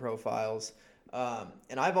LinkedIn profiles,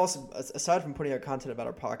 and I've also, aside from putting out content about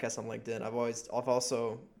our podcast on LinkedIn, I've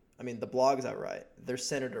also, the blogs I write, they're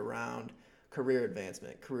centered around career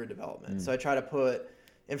advancement, career development. So I try to put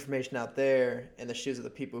information out there in the shoes of the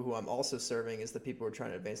people who I'm also serving is the people who are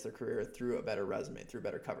trying to advance their career through a better resume, through a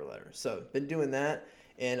better cover letter. So been doing that,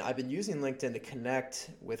 and I've been using LinkedIn to connect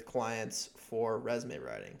with clients for resume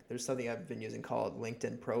writing. There's something I've been using called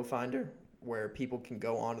LinkedIn Pro Finder, where people can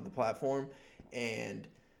go onto the platform and,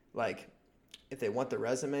 like, if they want the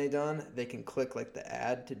resume done, they can click like the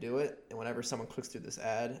ad to do it. And whenever someone clicks through this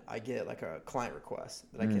ad, I get like a client request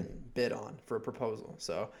that I can bid on for a proposal.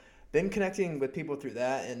 So been connecting with people through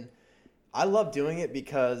that. And I love doing it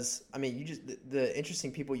because, the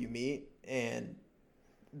interesting people you meet, and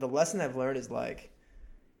the lesson I've learned is, like,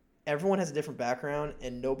 everyone has a different background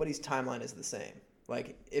and nobody's timeline is the same.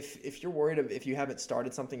 Like, if you're worried if you haven't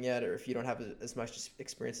started something yet, or if you don't have as much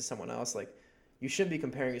experience as someone else, like, you shouldn't be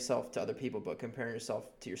comparing yourself to other people, but comparing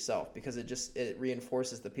yourself to yourself, because it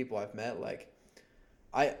reinforces the people I've met. Like,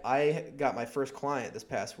 I got my first client this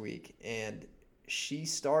past week, and she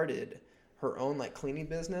started her own, like, cleaning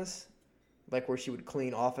business, like, where she would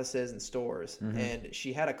clean offices and stores. And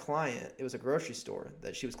she had a client, it was a grocery store,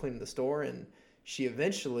 that she was cleaning the store, and she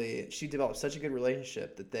developed such a good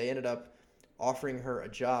relationship that they ended up offering her a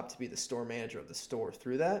job to be the store manager of the store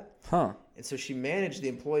through that. And so she managed the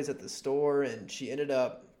employees at the store, and she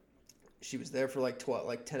was there for like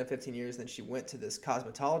 10 to 15 years. Then she went to this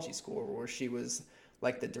cosmetology school where she was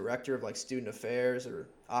like the director of, like, student affairs or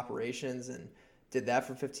operations, and did that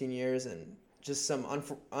for 15 years. And just some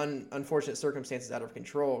unfortunate circumstances out of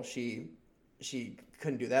control, she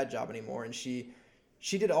couldn't do that job anymore. And she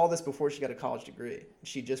did all this before she got a college degree.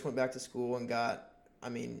 She just went back to school and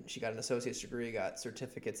she got an associate's degree, got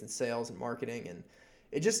certificates in sales and marketing, and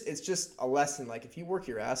it's just a lesson. Like, if you work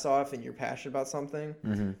your ass off and you're passionate about something,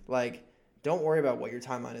 like, don't worry about what your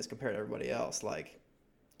timeline is compared to everybody else. Like,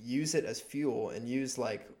 use it as fuel, and use,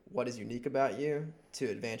 like, what is unique about you to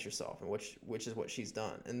advance yourself, and which is what she's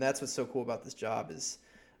done. And that's what's so cool about this job is,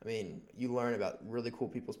 you learn about really cool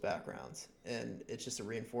people's backgrounds, and it's just a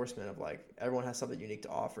reinforcement of, like, everyone has something unique to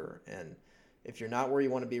offer. And if you're not where you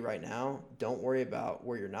want to be right now, don't worry about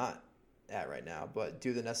where you're not at right now, but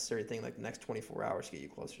do the necessary thing, like the next 24 hours to get you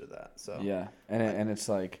closer to that. So yeah, and it's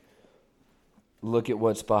like, look at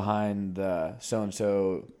what's behind the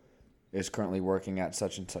so-and-so is currently working at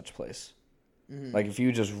such and such place. Like, if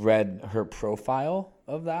you just read her profile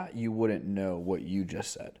of that, you wouldn't know what you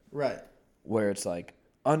just said. Right. Where it's like,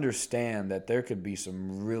 understand that there could be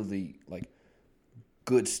some really, like,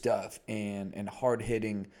 good stuff and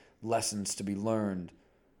hard-hitting lessons to be learned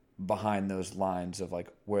behind those lines of, like,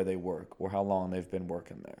 where they work or how long they've been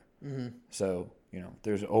working there. So,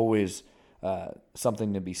 there's always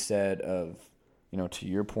something to be said of, to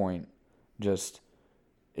your point, just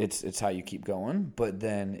it's how you keep going, but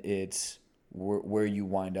then it's where you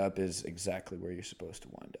wind up is exactly where you're supposed to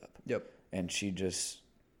wind up. Yep. And she just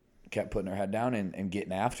kept putting her head down and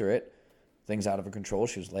getting after it. Things out of her control.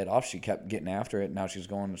 She was laid off. She kept getting after it. Now she's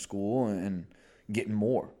going to school and getting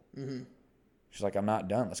more. She's like, I'm not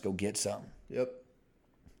done. Let's go get some. Yep.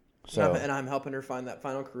 So and I'm helping her find that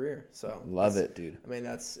final career. So love it, dude. I mean,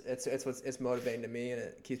 it's motivating to me, and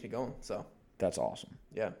it keeps me going. So That's awesome.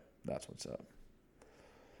 yeah. That's what's up.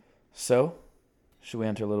 So, should we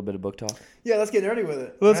enter a little bit of book talk? Yeah, let's get nerdy with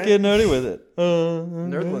it. Let's right? get nerdy with it.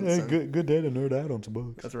 Nerdlinson. Good day to nerd out on some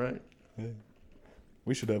books. That's right. Hey,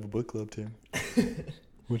 we should have a book club, Tim.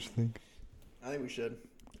 What you think? I think we should.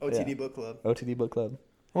 OTD Yeah. book club. OTD book club.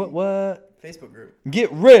 What? Facebook group.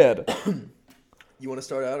 Get red. You want to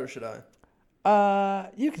start out or should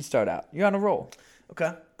I? You can start out. You're on a roll.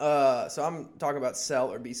 Okay. So I'm talking about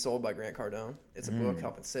Sell or Be Sold by Grant Cardone. It's a book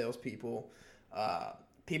helping salespeople,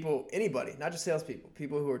 anybody, not just salespeople,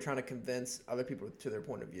 people who are trying to convince other people to their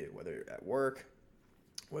point of view, whether at work,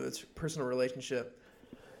 whether it's personal relationship.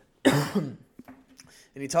 And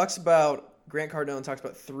Grant Cardone talks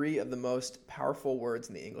about 3 of the most powerful words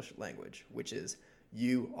in the English language, which is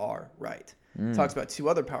you are right. Talks about 2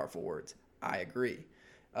 other powerful words, I agree.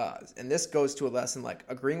 And this goes to a lesson like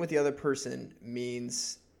agreeing with the other person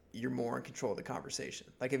means you're more in control of the conversation.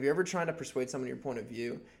 Like if you're ever trying to persuade someone your point of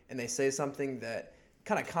view and they say something that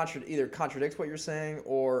kind of either contradicts what you're saying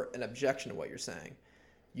or an objection to what you're saying,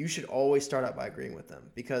 you should always start out by agreeing with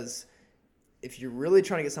them. Because if you're really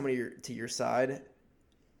trying to get somebody to your side,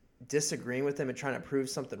 disagreeing with them and trying to prove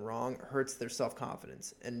something wrong hurts their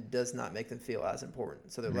self-confidence and does not make them feel as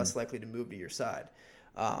important. So they're less likely to move to your side.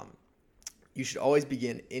 You should always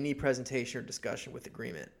begin any presentation or discussion with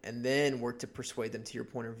agreement and then work to persuade them to your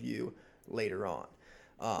point of view later on.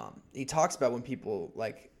 He talks about when people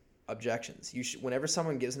like objections. Whenever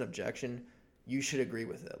someone gives an objection, you should agree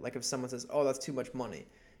with it. Like if someone says, "Oh, that's too much money,"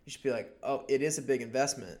 you should be like, "Oh, it is a big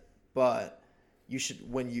investment," but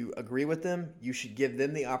when you agree with them, you should give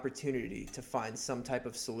them the opportunity to find some type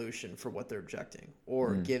of solution for what they're objecting,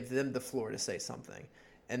 or give them the floor to say something,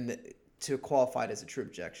 and to qualify it as a true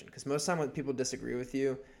objection. Because most time when people disagree with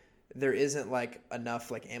you, there isn't like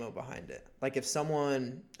enough like ammo behind it. Like if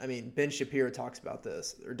someone, Ben Shapiro talks about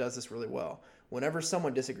this or does this really well. Whenever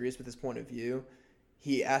someone disagrees with his point of view,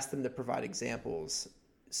 he asks them to provide examples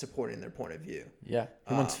supporting their point of view. Yeah.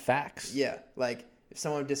 He wants facts. Yeah. Like if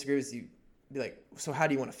someone disagrees with you, be like, so how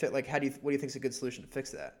do you want to fit? Like, what do you think is a good solution to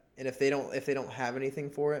fix that? And if they don't have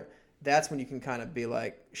anything for it, that's when you can kind of be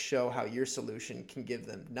like, show how your solution can give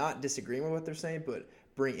them, not disagreeing with what they're saying, but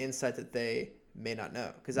bring insight that they may not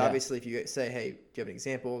know. Because obviously if you say, hey, do you have any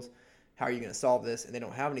examples? How are you going to solve this? And they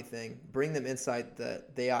don't have anything, bring them insight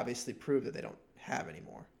that they obviously prove that they don't have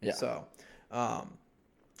anymore. Yeah. So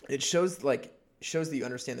it shows that you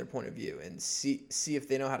understand their point of view and see if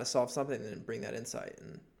they know how to solve something and then bring that insight.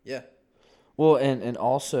 And yeah. Well, and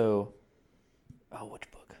also, which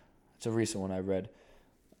book? It's a recent one I read.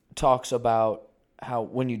 Talks about how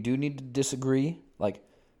when you do need to disagree, like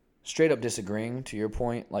straight up disagreeing to your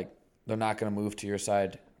point, like they're not going to move to your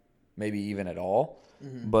side, maybe even at all.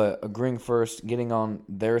 Mm-hmm. But agreeing first, getting on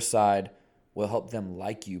their side will help them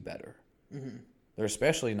like you better. Mm-hmm. They're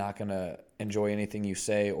especially not going to enjoy anything you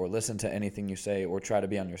say or listen to anything you say or try to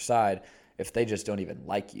be on your side if they just don't even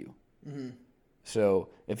like you. Mm-hmm. So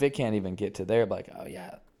if it can't even get to there, like, oh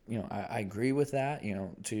yeah, I agree with that.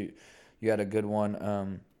 You had a good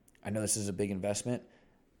one. I know this is a big investment.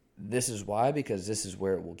 This is why, because this is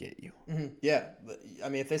where it will get you. Mm-hmm. Yeah.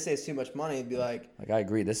 If they say it's too much money, it'd be like, I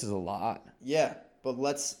agree. This is a lot. Yeah. But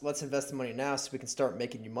let's invest the money now so we can start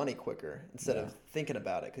making you money quicker instead of thinking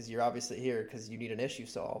about it. Cause you're obviously here cause you need an issue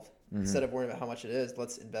solved. Mm-hmm. Instead of worrying about how much it is,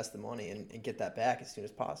 let's invest the money and get that back as soon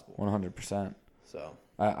as possible. 100%. So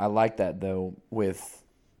I like that though with,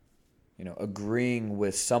 agreeing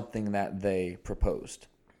with something that they proposed.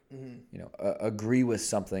 Mm-hmm. Agree with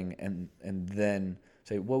something and then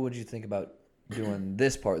say, what would you think about doing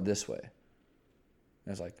this part this way?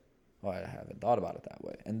 And it's like, I haven't thought about it that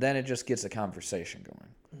way. And then it just gets a conversation going.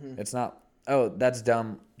 Mm-hmm. It's not, oh, that's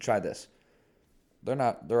dumb, try this.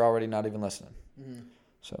 They're already not even listening. Mm-hmm.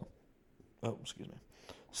 So, excuse me.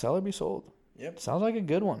 Sell or Be Sold. Yep. Sounds like a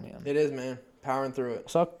good one, man. It is, man. Powering through it.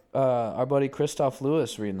 Saw our buddy Christoph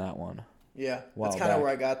Lewis reading that one. Yeah. That's kind of where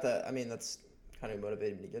I got that. That's kind of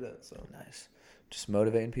motivated me to get it. So nice. Just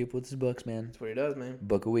motivating people with his books, man. That's what he does, man.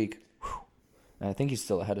 Book a week. Whew. And I think he's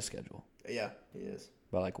still ahead of schedule. Yeah, he is.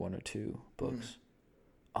 By like 1 or 2 books.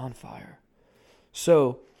 On fire.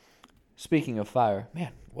 So, speaking of fire,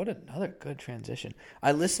 man, what another good transition.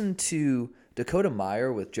 I listened to Dakota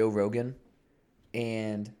Meyer with Joe Rogan.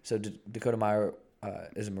 And so Dakota Meyer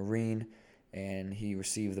is a Marine, and he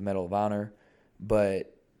received the Medal of Honor.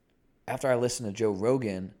 But after I listened to Joe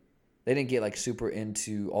Rogan, they didn't get like super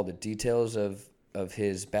into all the details of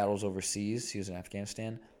his battles overseas. He was in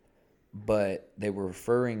Afghanistan. But they were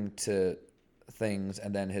referring to things,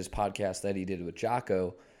 and then his podcast that he did with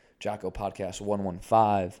Jocko Jocko Podcast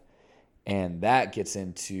 115, and that gets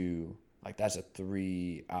into, like, that's a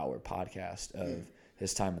 3-hour podcast of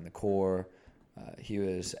his time in the Corps. He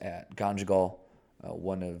was at Ganjgal,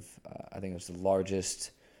 one of, I think it was the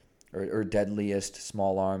largest or deadliest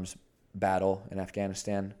small arms battle in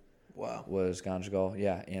Afghanistan. Wow. Was Ganjgal,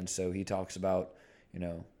 yeah. And so he talks about,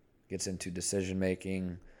 gets into decision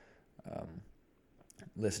making,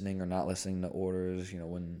 listening or not listening to orders,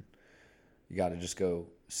 when you got to just go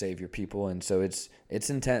save your people. And so it's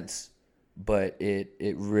intense, but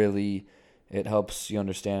it really helps you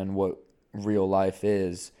understand what real life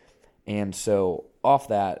is. And so off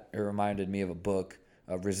that, it reminded me of a book,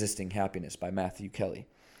 Resisting Happiness by Matthew Kelly.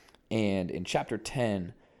 And in chapter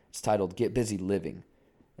 10, it's titled Get Busy Living.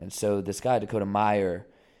 And so this guy, Dakota Meyer,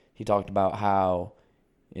 he talked about how,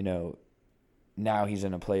 now he's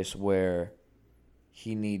in a place where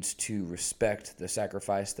he needs to respect the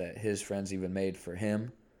sacrifice that his friends even made for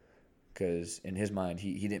him, because in his mind,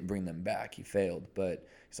 he didn't bring them back. He failed. But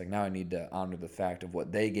he's like, now I need to honor the fact of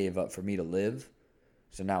what they gave up for me to live.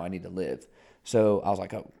 So now I need to live. So I was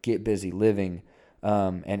like, oh, get busy living.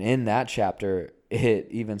 And in that chapter, it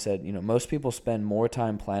even said, most people spend more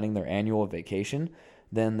time planning their annual vacation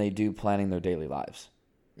than they do planning their daily lives.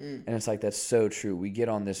 And it's like, that's so true. We get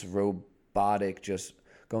on this robotic, just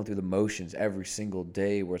going through the motions every single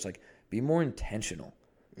day, where it's like, be more intentional.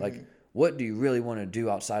 Like, what do you really want to do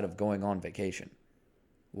outside of going on vacation?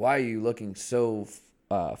 Why are you looking so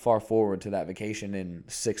far forward to that vacation in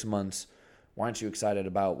 6 months? Why aren't you excited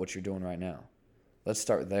about what you're doing right now? Let's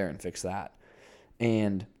start there and fix that.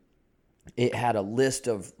 And it had a list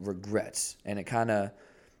of regrets, and it kind of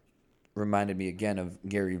reminded me again of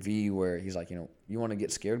Gary Vee, where he's like, you want to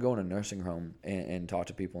get scared, go in a nursing home and talk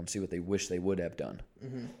to people and see what they wish they would have done.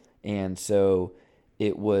 And so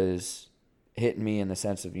it was hitting me in the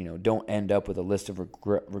sense of, don't end up with a list of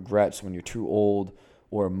regrets when you're too old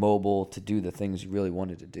or immobile to do the things you really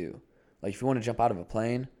wanted to do. Like, if you want to jump out of a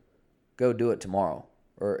plane, go do it tomorrow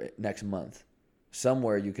or next month.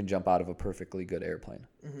 Somewhere you can jump out of a perfectly good airplane.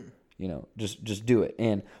 Just do it.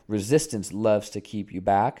 And resistance loves to keep you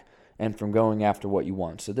back and from going after what you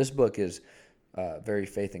want. So this book is very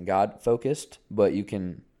faith in God focused, but you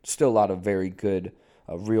can still a lot of very good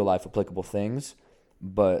real life applicable things.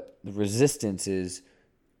 But the resistance it's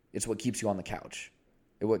what keeps you on the couch.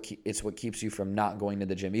 It's what keeps you from not going to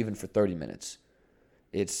the gym even for 30 minutes.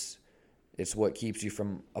 It's what keeps you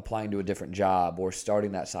from applying to a different job or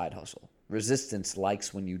starting that side hustle. Resistance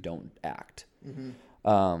likes when you don't act.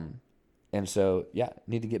 And so,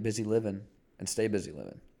 need to get busy living and stay busy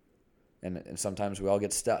living. And sometimes we all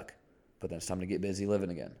get stuck, but then it's time to get busy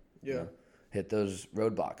living again. Yeah. Hit those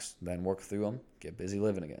roadblocks, then work through them, get busy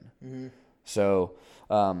living again. So,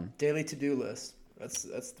 daily to-do list. That's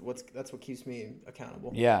what keeps me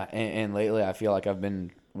accountable. Yeah, and lately I feel like I've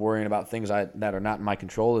been worrying about things that are not in my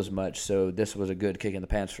control as much. So this was a good kick in the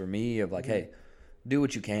pants for me of like, hey, do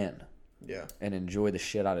what you can. Yeah. And enjoy the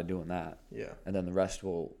shit out of doing that. Yeah. And then the rest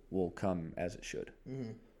will come as it should.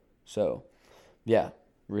 So, yeah.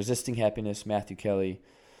 Resisting Happiness, Matthew Kelly.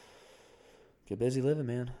 Get busy living,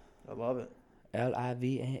 man. I love it.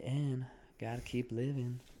 LIVAN. Gotta keep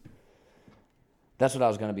living. That's what I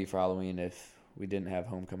was going to be for Halloween if we didn't have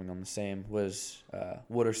Homecoming on the same. Was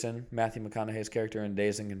Wooderson, Matthew McConaughey's character in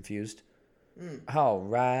Dazed and Confused. All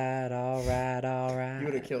right. You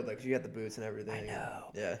would have killed that because you had the boots and everything. I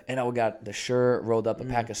know. Yeah. And I got the shirt, rolled up a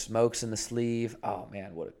pack of smokes in the sleeve. Oh,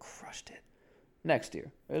 man, would have crushed it. Next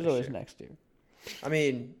year. There's always next year. I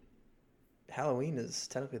mean, Halloween is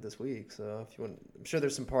technically this week, so if you want, I'm sure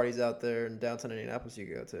there's some parties out there in downtown Indianapolis you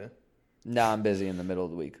go to. No, I'm busy in the middle of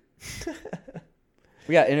the week.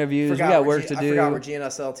 We got interviews. We got work to do. I forgot we're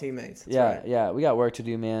GNSL teammates. That's right. We got work to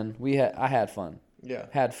do, man. I had fun. Yeah.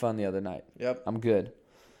 Had fun the other night. Yep. I'm good.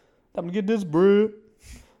 I'm going to get this bread.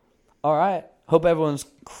 All right. Hope everyone's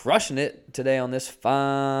crushing it today on this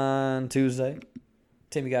fine Tuesday.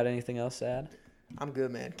 Tim, you got anything else to add? I'm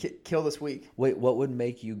good, man. Kill this week. Wait, what would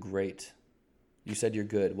make you great? You said you're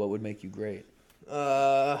good. What would make you great?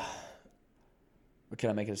 Or can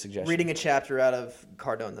I make a suggestion? Reading a chapter out of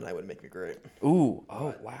Cardone tonight would make me great. Ooh.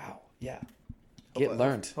 Oh, wow. Yeah. Get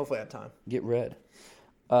learned. Hopefully I have time. Get read.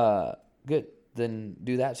 Good. Then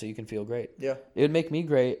do that so you can feel great. Yeah. It would make me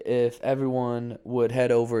great if everyone would head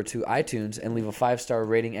over to iTunes and leave a 5-star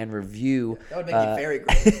rating and review. That would make me very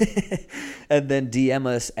great. And then DM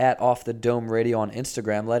us at Off the Dome Radio on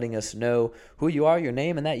Instagram, letting us know who you are, your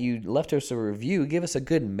name, and that you left us a review. Give us a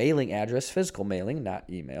good mailing address, physical mailing, not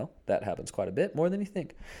email. That happens quite a bit, more than you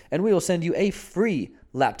think. And we will send you a free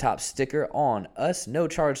laptop sticker on us, no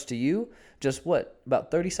charge to you. Just what, about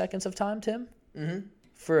 30 seconds of time, Tim?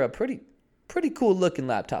 for a pretty cool looking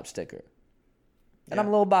laptop sticker. And Yeah. I'm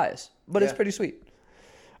a little biased, but it's Yeah. pretty sweet.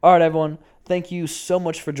 All right, everyone. Thank you so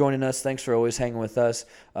much for joining us. Thanks for always hanging with us.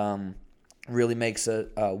 Really makes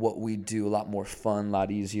what we do a lot more fun, a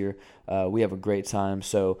lot easier. We have a great time.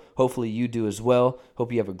 So hopefully you do as well.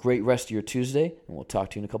 Hope you have a great rest of your Tuesday, and we'll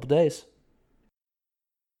talk to you in a couple days.